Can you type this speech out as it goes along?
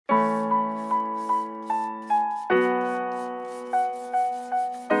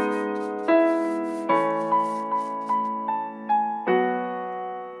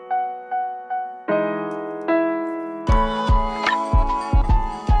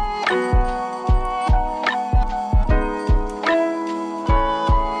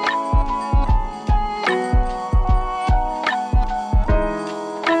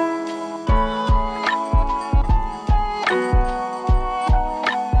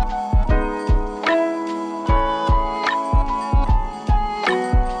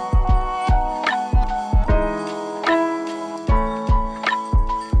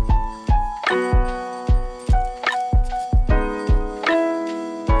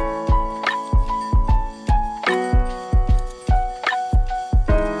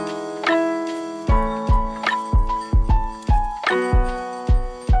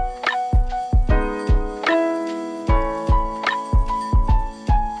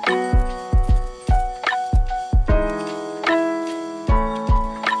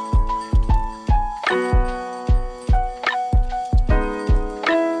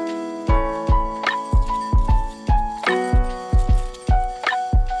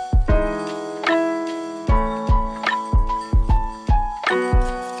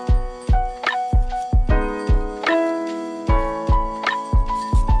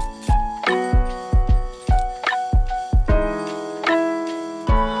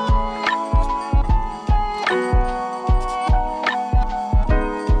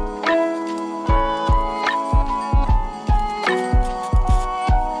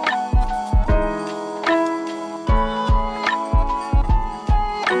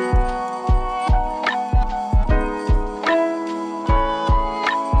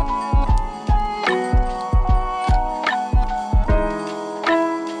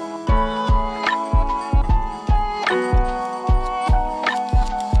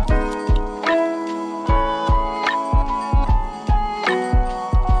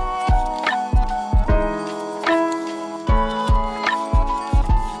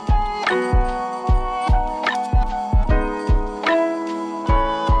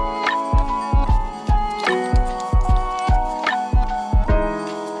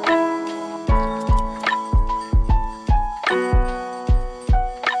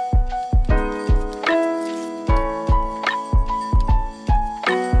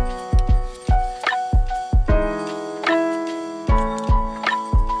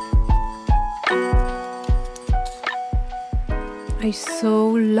I so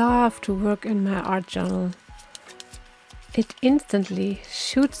love to work in my art journal. It instantly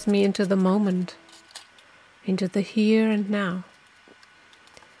shoots me into the moment, into the here and now.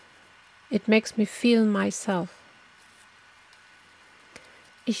 It makes me feel myself.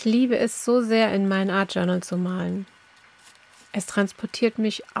 Ich liebe es so sehr, in mein Art Journal zu malen. Es transportiert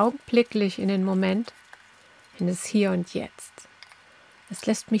mich augenblicklich in den Moment, in das Hier und Jetzt. Es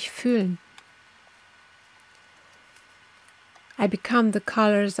lässt mich fühlen. I become the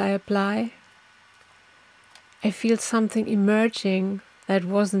colors I apply. I feel something emerging that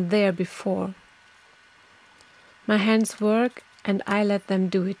wasn't there before. My hands work and I let them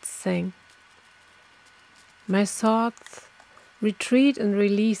do its thing. My thoughts retreat and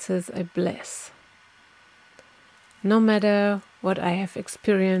releases a bliss. No matter what I have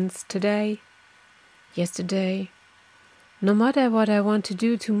experienced today, yesterday, no matter what I want to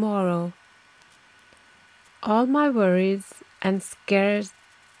do tomorrow, all my worries and scares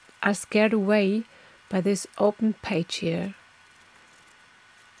are scared away by this open page here.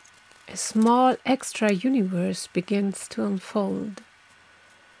 A small extra universe begins to unfold,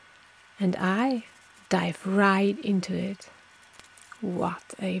 and I dive right into it.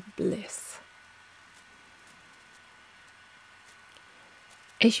 What a bliss!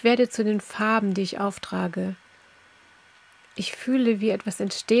 Ich werde zu den Farben, die ich auftrage. Ich fühle, wie etwas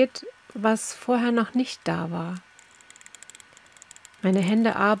entsteht, was vorher noch nicht da war. Meine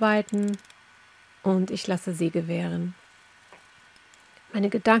Hände arbeiten und ich lasse sie gewähren. Meine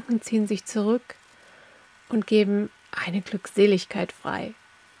Gedanken ziehen sich zurück und geben eine Glückseligkeit frei.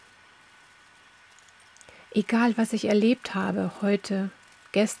 Egal, was ich erlebt habe, heute,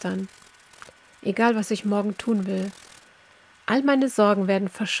 gestern, egal, was ich morgen tun will, all meine Sorgen werden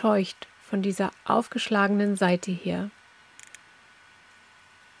verscheucht von dieser aufgeschlagenen Seite hier.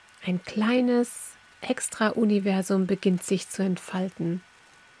 Ein kleines Extra-Universum beginnt sich zu entfalten.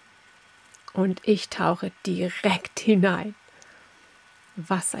 Und ich tauche direkt hinein.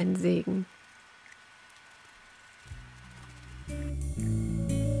 Was ein Segen!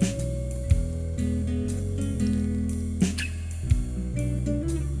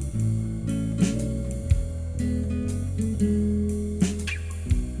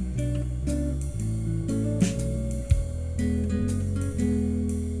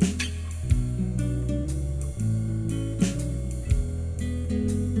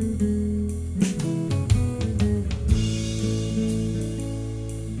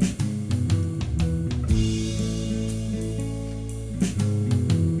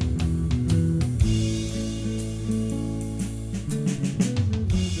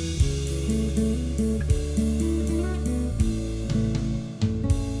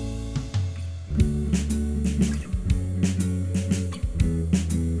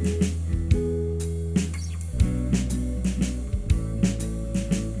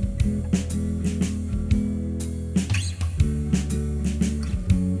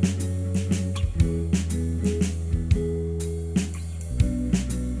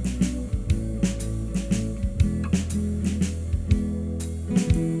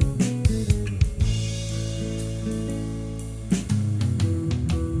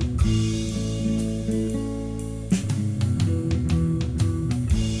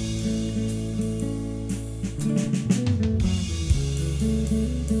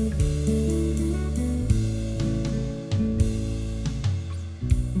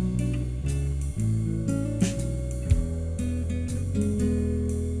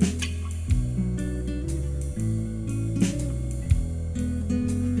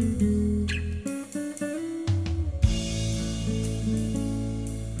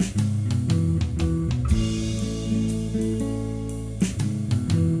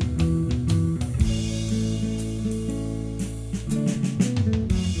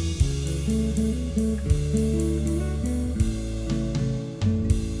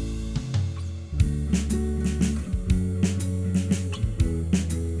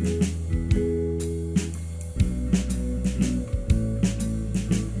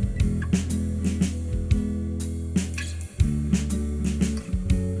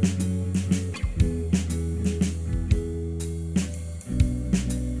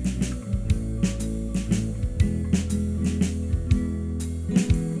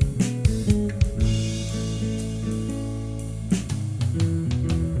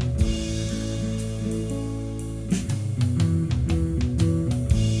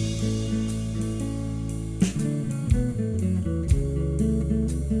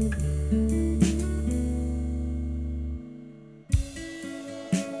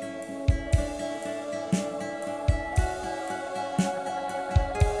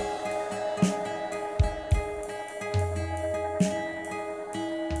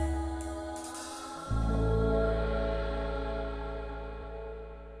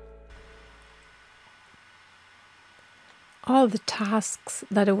 all the tasks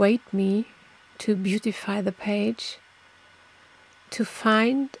that await me to beautify the page, to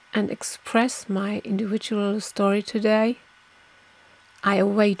find and express my individual story today, I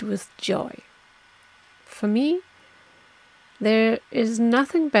await with joy. For me, there is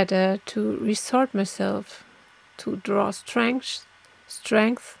nothing better to resort myself, to draw strength,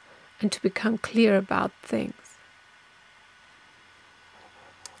 and to become clear about things.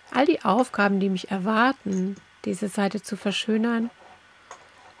 All die Aufgaben, die mich erwarten, diese Seite zu verschönern,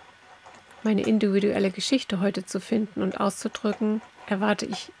 meine individuelle Geschichte heute zu finden und auszudrücken, erwarte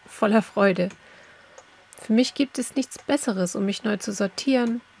ich voller Freude. Für mich gibt es nichts Besseres, um mich neu zu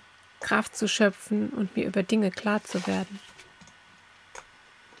sortieren, Kraft zu schöpfen und mir über Dinge klar zu werden.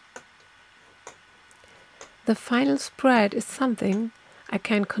 The final spread is something I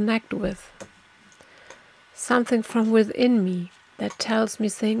can connect with. Something from within me that tells me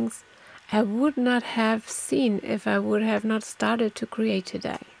things I would not have seen if I would have not started to create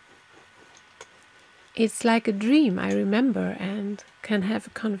today. It's like a dream I remember and can have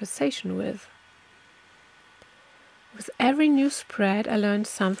a conversation with. With every new spread I learn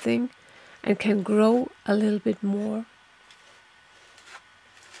something and can grow a little bit more.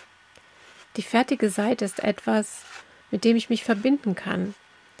 Die fertige Seite ist etwas, mit dem ich mich verbinden kann.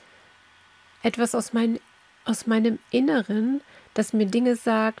 Etwas aus meinem Inneren, das mir Dinge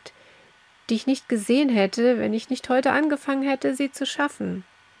sagt, die ich nicht gesehen hätte, wenn ich nicht heute angefangen hätte, sie zu schaffen.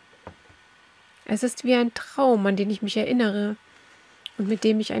 Es ist wie ein Traum, an den ich mich erinnere und mit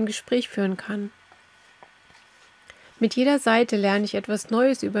dem ich ein Gespräch führen kann. Mit jeder Seite lerne ich etwas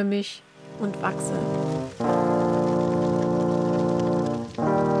Neues über mich und wachse.